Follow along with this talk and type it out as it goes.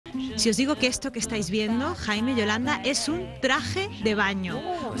Si os digo que esto que estáis viendo, Jaime, Yolanda, es un traje de baño.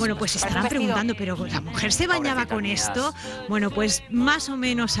 Bueno, pues estarán preguntando, ¿pero la mujer se bañaba con esto? Bueno, pues más o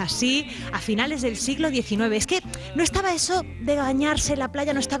menos así, a finales del siglo XIX. Es que no estaba eso de bañarse en la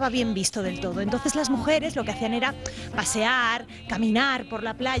playa, no estaba bien visto del todo. Entonces las mujeres lo que hacían era pasear, caminar por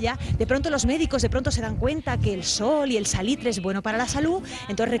la playa. De pronto los médicos se dan cuenta que el sol y el salitre es bueno para la salud,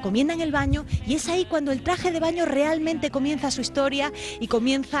 entonces recomiendan el baño, y es ahí cuando el traje de baño realmente comienza su historia y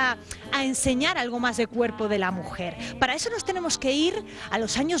comienza a enseñar algo más del cuerpo de la mujer. Para eso nos tenemos que ir a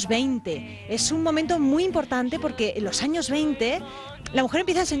los años 20. Es un momento muy importante porque en los años 20 la mujer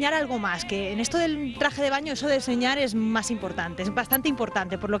empieza a enseñar algo más, que en esto del traje de baño eso de enseñar es más importante, es bastante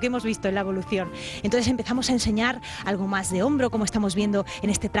importante por lo que hemos visto en la evolución. Entonces empezamos a enseñar algo más de hombro, como estamos viendo en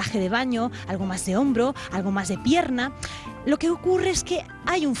este traje de baño, algo más de hombro, algo más de pierna. Lo que ocurre es que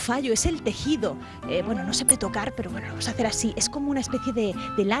hay un fallo, es el tejido. Bueno, no se puede tocar, pero bueno, vamos a hacer así. Es como una especie de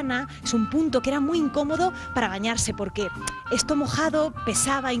lana, es un punto que era muy incómodo para bañarse porque esto mojado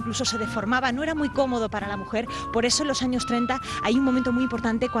pesaba, incluso se deformaba, no era muy cómodo para la mujer. Por eso en los años 30 hay un momento muy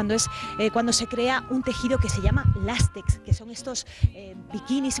importante cuando se crea un tejido que se llama lástex, que son estos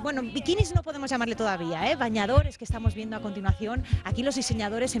bikinis. Bueno, bikinis no podemos llamarle todavía, bañadores que estamos viendo a continuación. Aquí los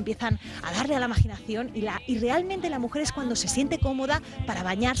diseñadores empiezan a darle a la imaginación y realmente la mujer es cuando se siente cómoda para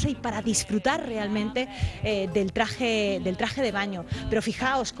bañarse y para disfrutar realmente del traje de baño. Pero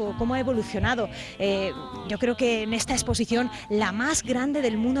fijaos cómo ha evolucionado. Yo creo que en esta exposición, la más grande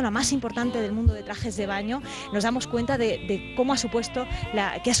del mundo, la más importante del mundo de trajes de baño, nos damos cuenta de cómo ha supuesto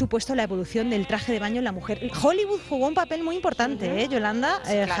la evolución del traje de baño en la mujer. Hollywood jugó un papel muy importante, Yolanda,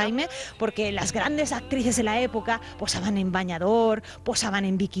 sí, claro. Jaime, porque las grandes actrices de la época posaban en bañador, posaban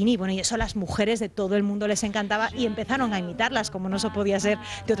en bikini, bueno, y eso a las mujeres de todo el mundo les encantaba y empezaron a imitarlas, como no se podía ser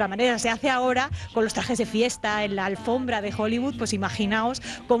de otra manera. Se hace ahora con los trajes de fiesta en la alfombra de Hollywood, pues imaginaos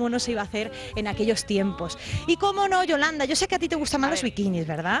cómo no se iba a hacer en aquellos tiempos. Y cómo no, Yolanda, yo sé que a ti te gustan más los bikinis,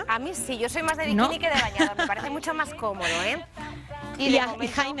 ¿verdad? A mí sí, yo soy más de bikini que de bañador, me parece mucho más cómodo, ¿eh? Y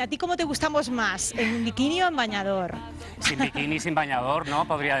Jaime, ¿a ti cómo te gustamos más? ¿En bikini o en bañador? Sin bikini, sin bañador, ¿no?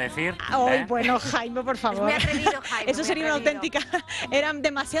 Podría decir. Ay, bueno, Jaime, por favor. Es muy atrevido, Jaime. Eso sería una auténtica... Era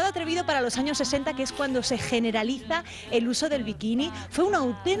demasiado atrevido para los años 60, que es cuando se generaliza el uso del bikini. Fue un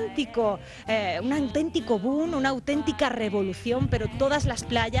auténtico boom, una auténtica revolución, pero todas las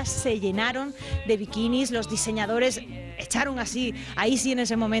playas se llenaron de bikinis. Los diseñadores echaron ahí sí en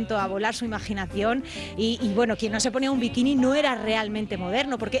ese momento a volar su imaginación y bueno, quien no se ponía un bikini no era realmente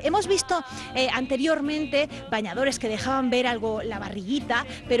moderno, porque hemos visto anteriormente bañadores que dejaban ver algo, la barriguita,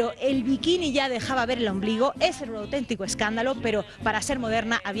 pero el bikini ya dejaba ver el ombligo. Ese era un auténtico escándalo, pero para ser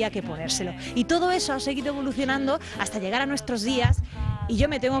moderna había que ponérselo. Y todo eso ha seguido evolucionando hasta llegar a nuestros días. Y yo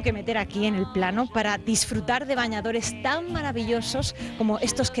me tengo que meter aquí en el plano para disfrutar de bañadores tan maravillosos como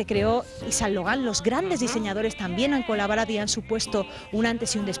estos que creó Saint Laurent. Los grandes diseñadores también han colaborado y han supuesto un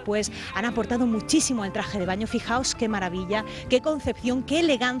antes y un después. Han aportado muchísimo al traje de baño. Fijaos qué maravilla, qué concepción, qué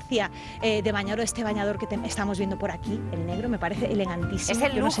elegancia de bañador. Este bañador que estamos viendo por aquí, el negro, me parece elegantísimo. Es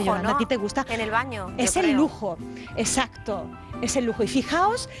el lujo, no sé, Yolanda, ¿no? ¿A ti te gusta? En el baño. Es el lujo, exacto. Es el lujo. Y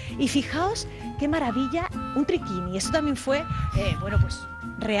fijaos qué maravilla, un triquini. Eso también fue, bueno, pues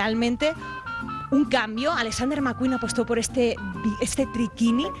realmente un cambio. Alexander McQueen apostó por este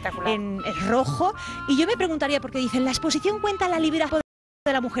triquini en rojo. Y yo me preguntaría, porque dicen, la exposición cuenta la liberación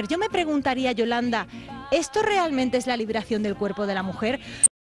de la mujer. Yo me preguntaría, Yolanda, ¿esto realmente es la liberación del cuerpo de la mujer?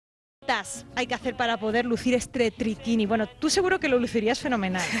 Hay que hacer para poder lucir este triquini. Bueno, tú seguro que lo lucirías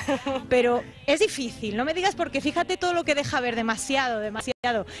fenomenal, pero es difícil, no me digas, porque fíjate todo lo que deja ver, demasiado,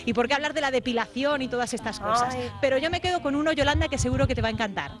 y por qué hablar de la depilación y todas estas cosas. Pero yo me quedo con uno, Yolanda, que seguro que te va a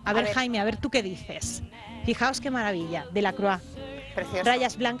encantar. A ver, Jaime, a ver tú qué dices. Fijaos qué maravilla, de la Croix. Precioso.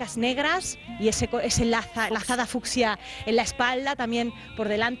 Rayas blancas negras y ese lazada fucsia en la espalda, también por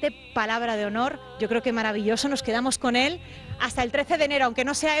delante, palabra de honor. Yo creo que maravilloso, nos quedamos con él hasta el 13 de enero, aunque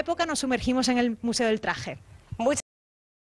no sea época, nos sumergimos en el Museo del Traje.